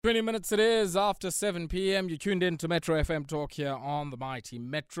20 minutes it is after 7 p.m. You tuned in to Metro FM Talk here on the Mighty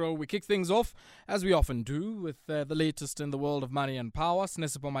Metro. We kick things off, as we often do, with the latest in the world of money and power.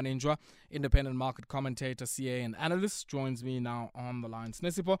 Sinesipho Maninjwa, independent market commentator, CA and analyst, joins me now on the line.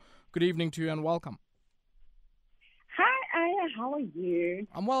 Sinesipho, good evening to you and welcome. Hi, Aya. How are you?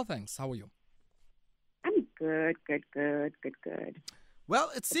 I'm well, thanks. How are you? I'm good.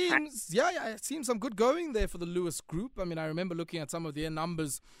 Well, it seems some good going there for the Lewis Group. I mean, I remember looking at some of their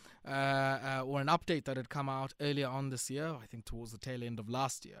numbers or an update that had come out earlier on this year, I think towards the tail end of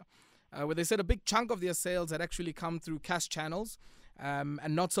last year, where they said a big chunk of their sales had actually come through cash channels and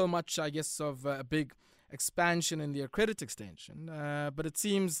not so much, I guess, of a big expansion in their credit extension. But it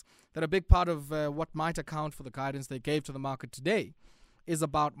seems that a big part of what might account for the guidance they gave to the market today is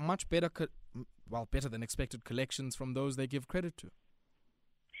about much better than expected collections from those they give credit to.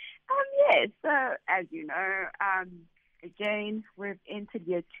 Yes, so as you know, again, we've entered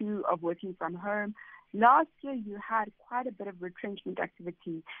year 2 of working from home. Last year, you had quite a bit of retrenchment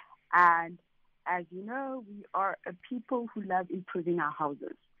activity. And as you know, we are a people who love improving our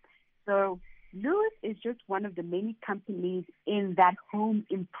houses. So Lewis is just one of the many companies in that home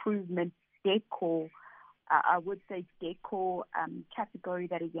improvement decor, category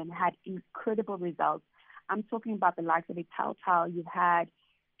that, again, had incredible results. I'm talking about the likes of a Telltale. You've had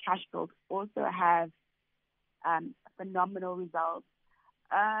Cashbuild also have phenomenal results.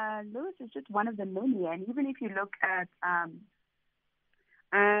 Lewis is just one of the many, and even if you look at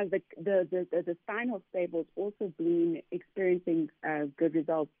the Sinesipho stables also been experiencing good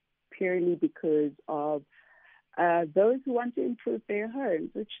results purely because of those who want to improve their homes,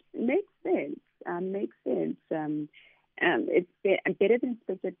 which makes sense. It's better than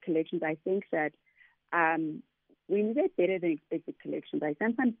expected collections. I think that when you get better than expected collections, I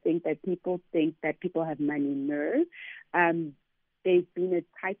sometimes think that people have money. No. There's been a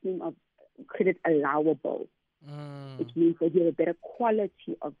tightening of credit allowable, which means that you have a better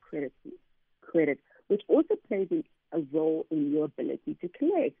quality of credit, which also plays a role in your ability to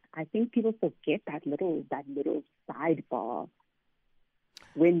collect. I think people forget that little sidebar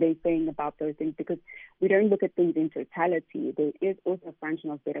when they're saying about those things, because we don't look at things in totality. There is also a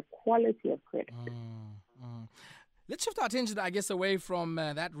function of better quality of credit. Let's shift our attention, I guess, away from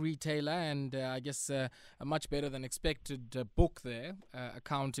that retailer and I guess a much better than expected book there,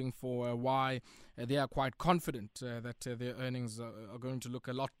 accounting for why they are quite confident that their earnings are going to look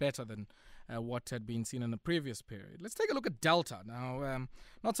a lot better than what had been seen in the previous period. Let's take a look at Delta. Now,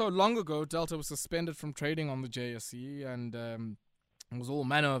 not so long ago, Delta was suspended from trading on the JSE and there was all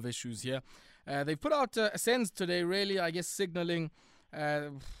manner of issues here. They've put out a SENS today, really, I guess, signaling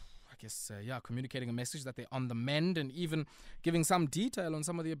communicating a message that they're on the mend and even giving some detail on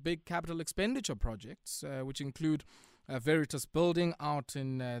some of their big capital expenditure projects, which include Veritas building out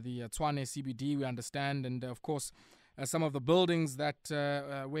in the Tshwane CBD, we understand, and of course some of the buildings that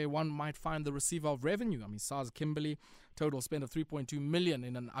where one might find the receiver of revenue. I mean, SARS Kimberley, total spend of 3.2 million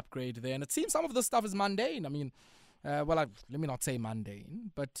in an upgrade there, and it seems some of this stuff is mundane. I mean, let me not say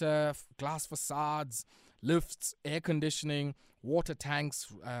mundane, but glass facades, lifts, air conditioning, water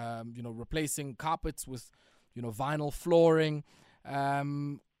tanks, replacing carpets with, vinyl flooring.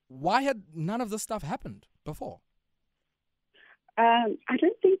 Why had none of this stuff happened before? I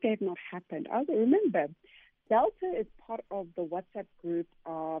don't think they have not happened. Also, remember, Delta is part of the WhatsApp group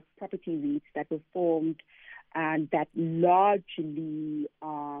of property REITs that were formed and that largely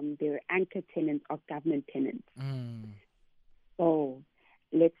their anchor tenants are government tenants. So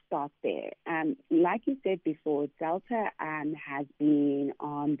let's start there. Like you said before, Delta has been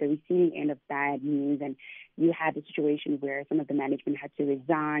on the receiving end of bad news, and you had a situation where some of the management had to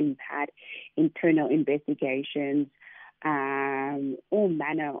resign. You've had internal investigations, all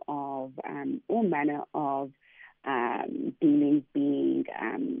manner of dealings being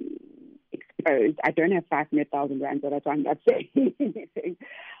exposed. I don't have 500,000 rand, so that's why I'm not saying anything.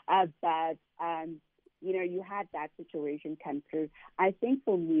 But you had that situation come through. I think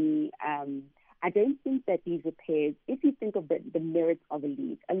for me, I don't think that these repairs, if you think of the merits of a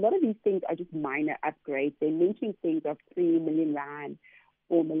lease, a lot of these things are just minor upgrades. They're mentioning things of 3 million rand,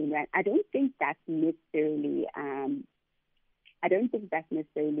 4 million rand. I don't think that's necessarily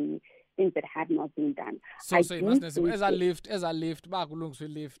things that have not been done. So as I lift, at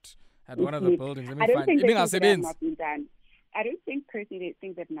one of the buildings. I don't think things have not been done. I don't think personally that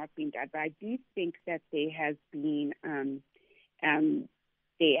things have not been done, but I do think that there has been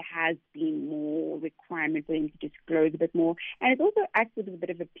more requirement for them to disclose a bit more, and it's also acted as a bit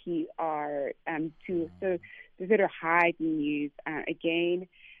of a PR to sort of hide news. Again,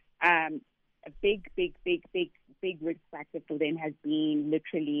 a big big risk factor for them has been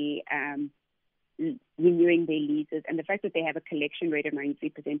literally renewing their leases, and the fact that they have a collection rate of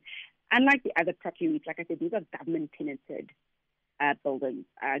 93%. Unlike the other property REITs, like I said, these are government tenanted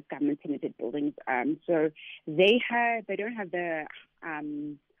buildings, so they don't have the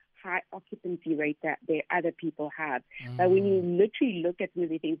high occupancy rate that the other people have. But when you literally look at some of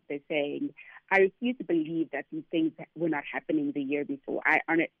the things they're saying, I refuse to believe that these things were not happening the year before.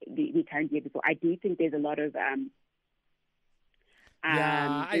 The current year before. I do think there's a lot of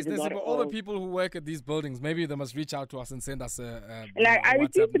all the people who work at these buildings, maybe they must reach out to us and send us a I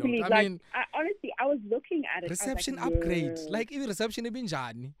refuse to believe. I mean, honestly, I was looking at it. Reception like, upgrade, like even reception in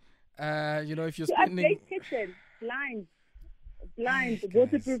Binjani. If you're spending kitchen, blinds,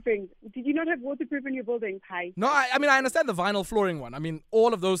 waterproofing. Did you not have waterproof in your building? Hi. No, I mean I understand the vinyl flooring one. I mean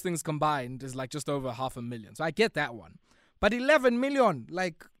all of those things combined is like just over 500,000. So I get that one, but 11 million.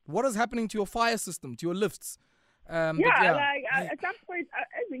 Like what is happening to your fire system, to your lifts? At some point,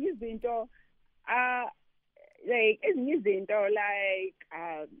 you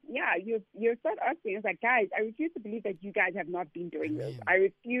start asking. It's like, guys, I refuse to believe that you guys have not been doing this. I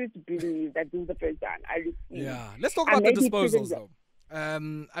refuse to believe that this is the first time. I refuse. Yeah, let's talk about the disposals though. I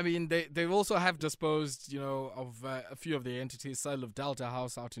mean, they also have disposed, of a few of the entities, sale of Delta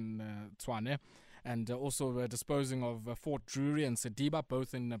House out in Tshwane, and also disposing of Fort Drury and Sediba,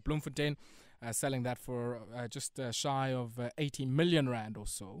 both in Bloemfontein. Selling that for just shy of 80 million rand or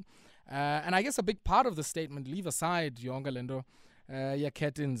so. And I guess a big part of the statement, leave aside Yongalendo,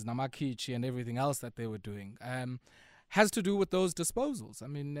 Ketins, Namakichi, and everything else that they were doing, has to do with those disposals. I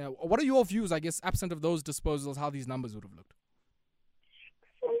mean, what are your views, I guess, absent of those disposals, how these numbers would have looked?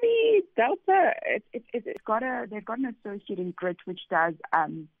 For me, Delta, they've got an associate in Grit, which does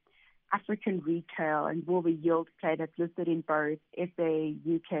African retail and will be yield play that's listed in both SA,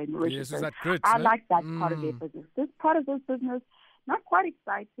 UK, and Mauritius. Yes, is that Grit? I like that part of their business. This part of this business, not quite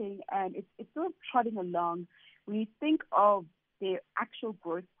exciting, and it's sort of trotting along. When you think of their actual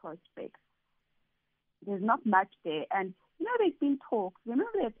growth prospects, there's not much there. And, there's been talks.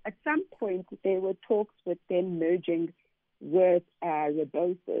 Remember that at some point there were talks with them merging with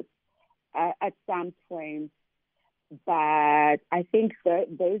Rebosis at some point. But I think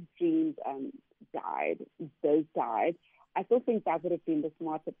those dreams died. Those died. I still think that would have been the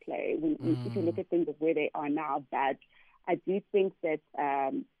smarter play if you look at things of where they are now. But I do think that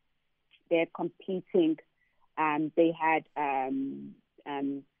they're competing. They had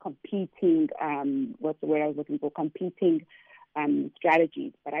competing. What's the word I was looking for? Competing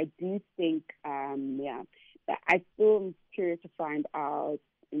strategies. But I do think, But I still am curious to find out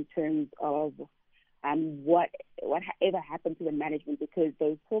in terms of whatever happened to the management, because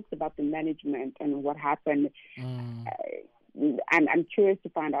those talks about the management and what happened, I'm curious to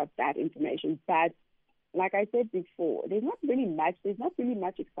find out that information. But like I said before, there's not really much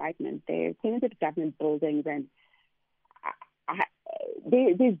excitement. They're tenanted government buildings, and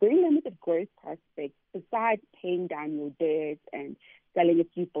there's very limited growth prospects besides paying down your debt and selling a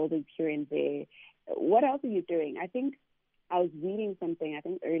few buildings here and there. What else are you doing? I think I was reading something, I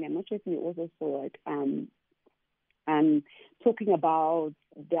think earlier, I'm not sure if you also saw it, talking about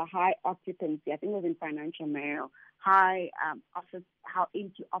the high occupancy, I think it was in Financial Mail, how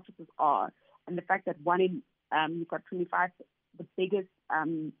empty offices are, and the fact that you've got 25, the biggest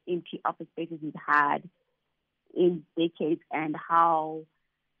empty office spaces we've had in decades, and how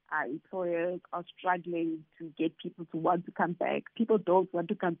employers are struggling to get people to want to come back. People don't want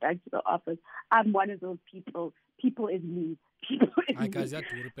to come back to the office. I'm one of those people. People is me.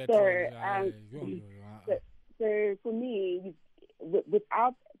 So for me,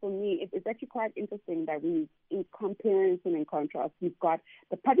 it's actually quite interesting that in comparison and contrast, you've got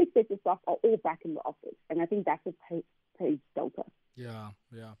the public sector staff are all back in the office, and I think that's a pays Delta. Yeah.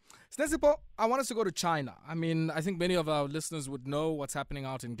 Sinesipho, I want us to go to China. I mean, I think many of our listeners would know what's happening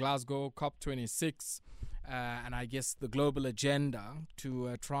out in Glasgow, COP26, and I guess the global agenda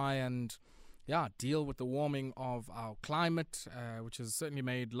to try and deal with the warming of our climate, which has certainly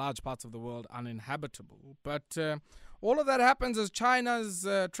made large parts of the world uninhabitable. But all of that happens as China's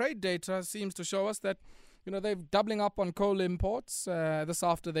trade data seems to show us that, they're doubling up on coal imports. This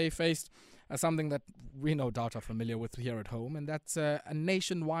after they faced something that we no doubt are familiar with here at home, and that's a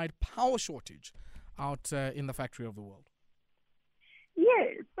nationwide power shortage out in the factory of the world.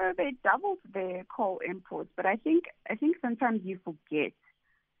 Yeah, so they doubled their coal imports, but I think sometimes you forget.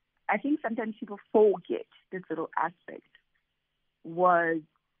 I think sometimes people forget this little aspect was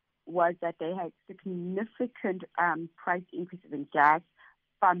that they had significant price increases in gas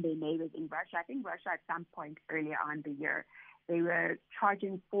from their neighbors in Russia. I think Russia at some point earlier on the year, they were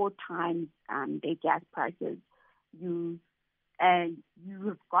charging 4 times their gas prices you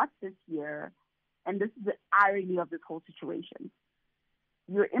have got this year, and this is the irony of this whole situation.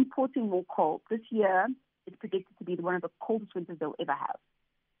 You're importing more coal. This year, it's predicted to be one of the coldest winters they'll ever have.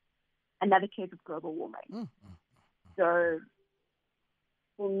 Another case of global warming. So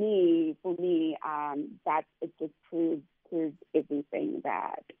for me, that it just proves everything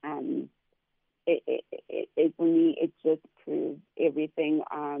that for me, it just proves everything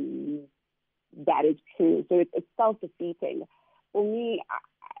that is true. So it's self-defeating. For me,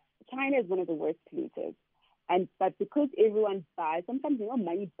 China is one of the worst polluters. But because everyone buys, sometimes,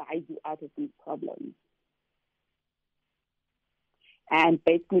 money buys you out of these problems. And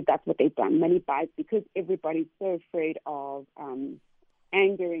basically that's what they've done. Money buys, because everybody's so afraid of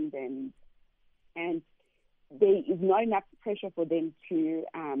angering them. And there is not enough pressure for them to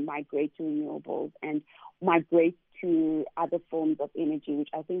migrate to renewables and migrate to other forms of energy, which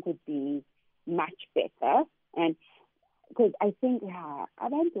I think would be much better. And because I think,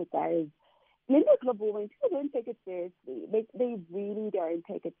 Abantu guys, global warming, people don't take it seriously. They really don't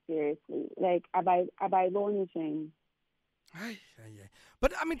take it seriously. Like, abai launching.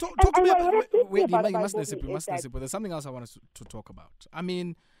 But I mean, talk to me about. You must Sinesipho. There's something else I want us to talk about. I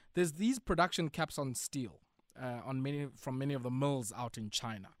mean, there's these production caps on steel, from many of the mills out in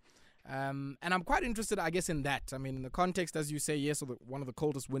China, and I'm quite interested, I guess, in that. I mean, in the context, as you say, yes, of one of the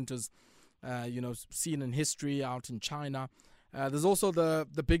coldest winters, seen in history out in China. There's also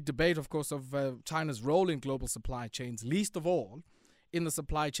the big debate, of course, of China's role in global supply chains, least of all in the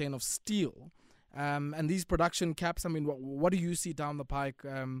supply chain of steel. And these production caps, I mean, what do you see down the pike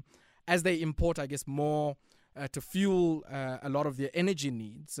as they import, I guess, more to fuel a lot of their energy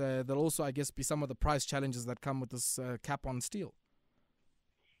needs? There'll also, I guess, be some of the price challenges that come with this cap on steel.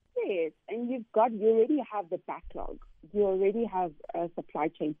 Yes, and you already have the backlog. You already have supply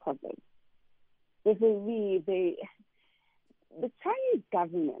chain problems. So for me, the Chinese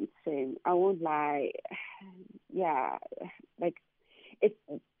government thing, I won't lie,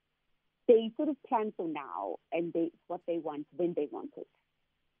 they sort of plan for now, and what they want when they want it.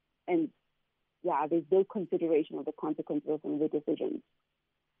 And there's no consideration of the consequences of some of their decisions.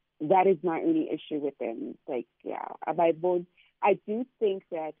 That is my only issue with them. I do think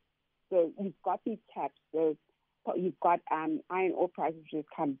that, so you've got these caps, so you've got iron ore prices which have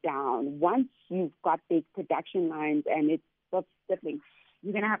come down. Once you've got big production lines and it's sort of settling,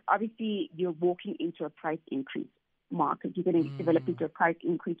 you're going to have, obviously, you're walking into a price increase market. You're going to develop into a price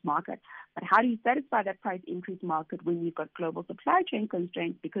increase market. But how do you satisfy that price increase market when you've got global supply chain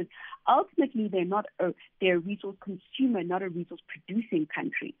constraints? Because ultimately they're a resource consumer, not a resource producing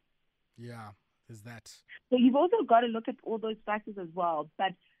country. Yeah, there's that. So you've also got to look at all those factors as well.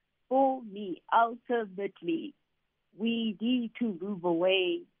 But for me, ultimately, we need to move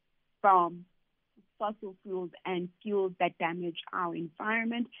away from fossil fuels and fuels that damage our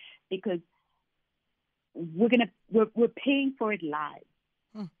environment, because we're paying for it live.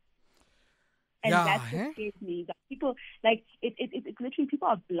 And that's what scares me. That people, it's literally, people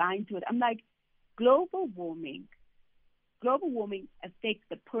are blind to it. I'm like, global warming affects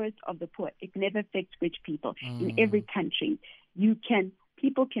the poorest of the poor. It never affects rich people. In every country,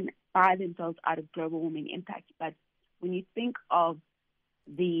 people can buy themselves out of global warming impacts. But when you think of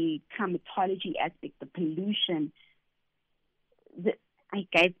the climatology aspect, the pollution,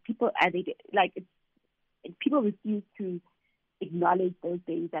 people refuse to acknowledge those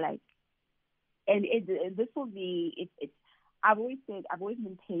things. This will be. I've always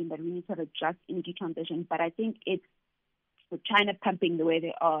maintained that we need to have a just energy transition, but I think it's with China pumping the way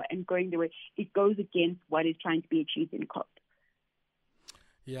they are and going the way it goes against what is trying to be achieved in COP.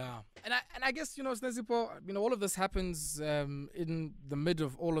 Yeah, and I guess, Sinesipho, all of this happens in the mid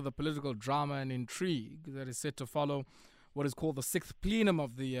of all of the political drama and intrigue that is set to follow what is called the 6th plenum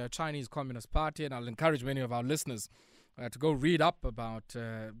of the Chinese Communist Party. And I'll encourage many of our listeners to go read up about,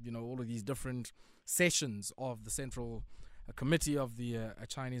 all of these different sessions of the Central Committee of the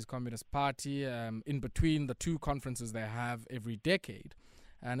Chinese Communist Party in between the two conferences they have every decade.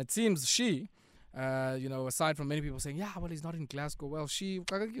 And it seems aside from many people saying, he's not in Glasgow. Well,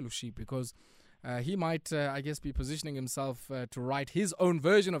 because he might, I guess, be positioning himself to write his own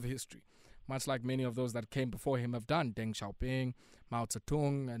version of history, much like many of those that came before him have done, Deng Xiaoping, Mao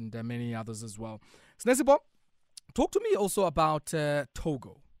Zedong, and many others as well. Sinesipho, talk to me also about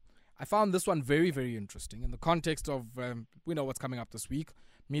Togo. I found this one very, very interesting in the context of, we know what's coming up this week,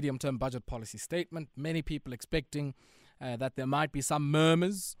 medium-term budget policy statement. Many people expecting that there might be some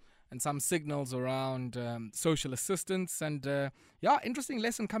murmurs and some signals around social assistance. And, interesting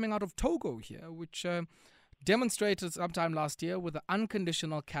lesson coming out of Togo here, which demonstrated sometime last year with the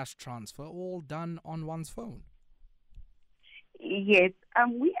unconditional cash transfer, all done on one's phone. Yes,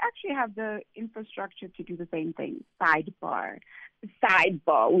 we actually have the infrastructure to do the same thing. Sidebar.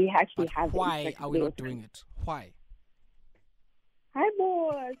 We actually But have. why are we not doing it? Why? Hi,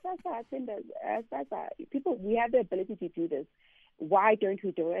 boy. Sasa, people, we have the ability to do this. Why don't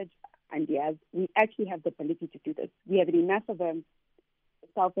we do it? And yes, we actually have the ability to do this. We have enough of a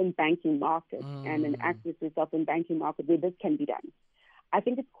self-owned banking market and an access to self-owned banking market where this can be done. I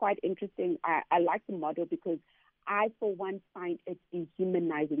think it's quite interesting. I like the model because I, for one, find it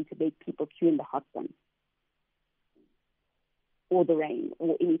dehumanizing to make people queue in the hot sun or the rain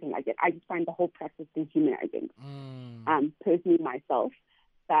or anything like that. I just find the whole practice dehumanizing. Personally, myself,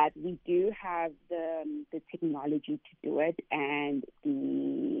 but we do have the technology to do it, and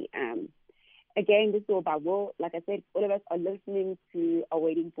the again, this is all about, well, like I said, all of us are listening to, are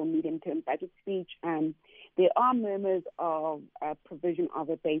waiting for medium-term budget speech. There are murmurs of provision of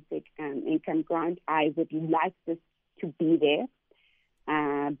a basic income grant. I would like this to be there,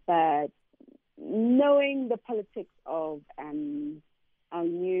 but knowing the politics of our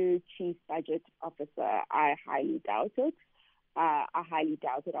new chief budget officer, I highly doubt it.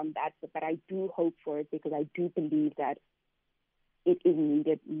 On that, but I do hope for it because I do believe that it is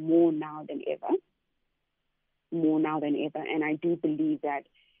needed more now than ever. And I do believe that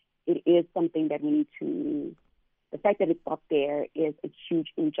it is something that we need to, the fact that it's not there is a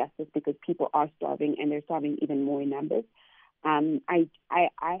huge injustice because people are starving and they're starving even more in numbers. I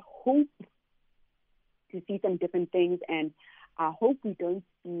hope to see some different things, and I hope we don't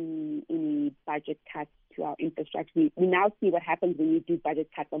see any budget cuts to our infrastructure. We now see what happens when you do budget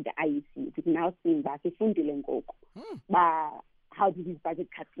cuts on the IEC. We now see how do these budget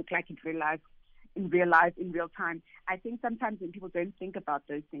cuts look like in real time. I think sometimes when people don't think about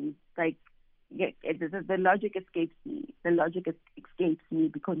those things, like the logic escapes me.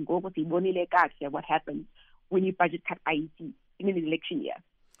 Because what happens when you budget cut IEC in an election year.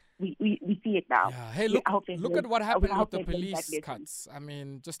 We see it now. Yeah. Hey, look at what happened with the police cuts. I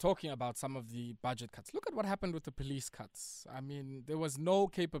mean, just talking about some of the budget cuts. Look at what happened with the police cuts. I mean, there was no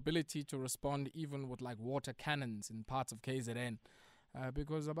capability to respond even with like water cannons in parts of KZN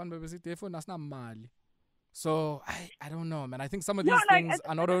because so I don't know, man. I think some of these things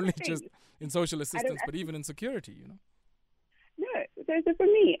are not only just in social assistance, but even in security, you know. No, so for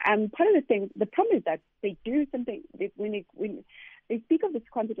me, part of the thing, the problem is that they do something when they speak of this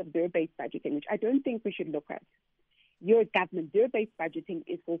concept of zero-based budgeting, which I don't think we should look at. Your government, zero-based budgeting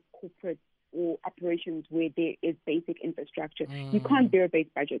is for corporate or operations where there is basic infrastructure. You can't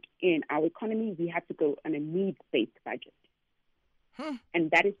zero-based budget. In our economy, we have to go on a needs-based budget. And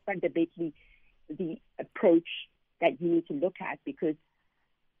that is fundamentally the approach that you need to look at, because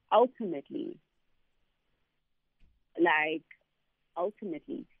ultimately,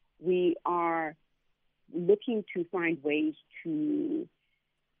 we are looking to find ways to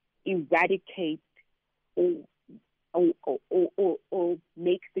eradicate or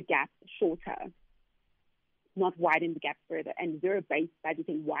make the gap shorter, not widen the gap further. And zero-based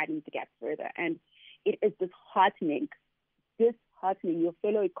budgeting widens the gap further. And it is disheartening. Your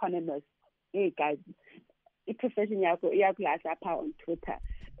fellow economists, hey guys, on Twitter,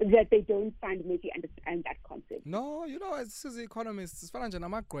 that they don't fundamentally understand that concept. No, you know, as the economists, it's fun.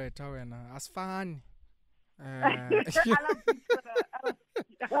 As fun.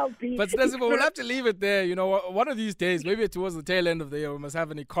 But Sinesipho, we'll have to leave it there. You know, one of these days, maybe towards the tail end of the year, we must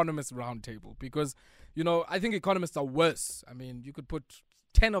have an economist roundtable because, you know, I think economists are worse. I mean, you could put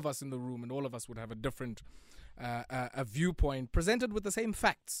 10 of us in the room and all of us would have a different a viewpoint presented with the same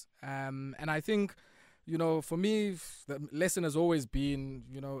facts. And I think, you know, for me, the lesson has always been,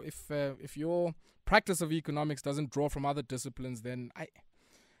 you know, if your practice of economics doesn't draw from other disciplines, then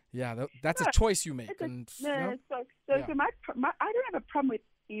that's a choice you make. So I don't have a problem with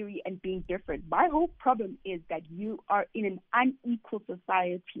theory and being different. My whole problem is that you are in an unequal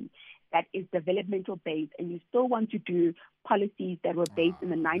society that is developmental based, and you still want to do policies that were based in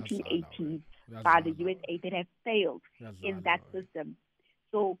the 1980s by the USA that have failed in that system.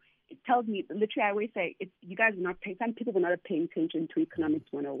 So it tells me, literally, I always say, you guys are not paying, some people are not paying attention to economics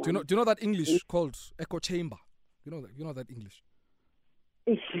 101. Do you know that English called echo chamber? You know that English?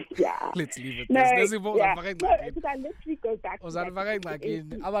 Yeah. Let's leave it. No, because I literally go back to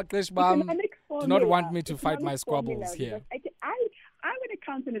do not want me to fight my squabbles here. I'm an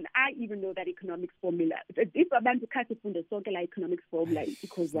accountant and I even know that economics formula. If I'm going to cut it from the circular economics formula,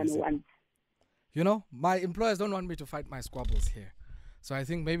 equals 101. You know, my employers don't want me to fight my squabbles here. So I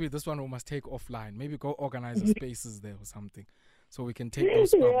think maybe this one we must take offline. Maybe go organize the spaces there or something so we can take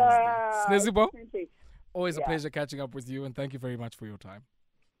those squabbles there. Sinesipho, always a pleasure catching up with you, and thank you very much for your time.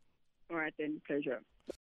 All right then, pleasure.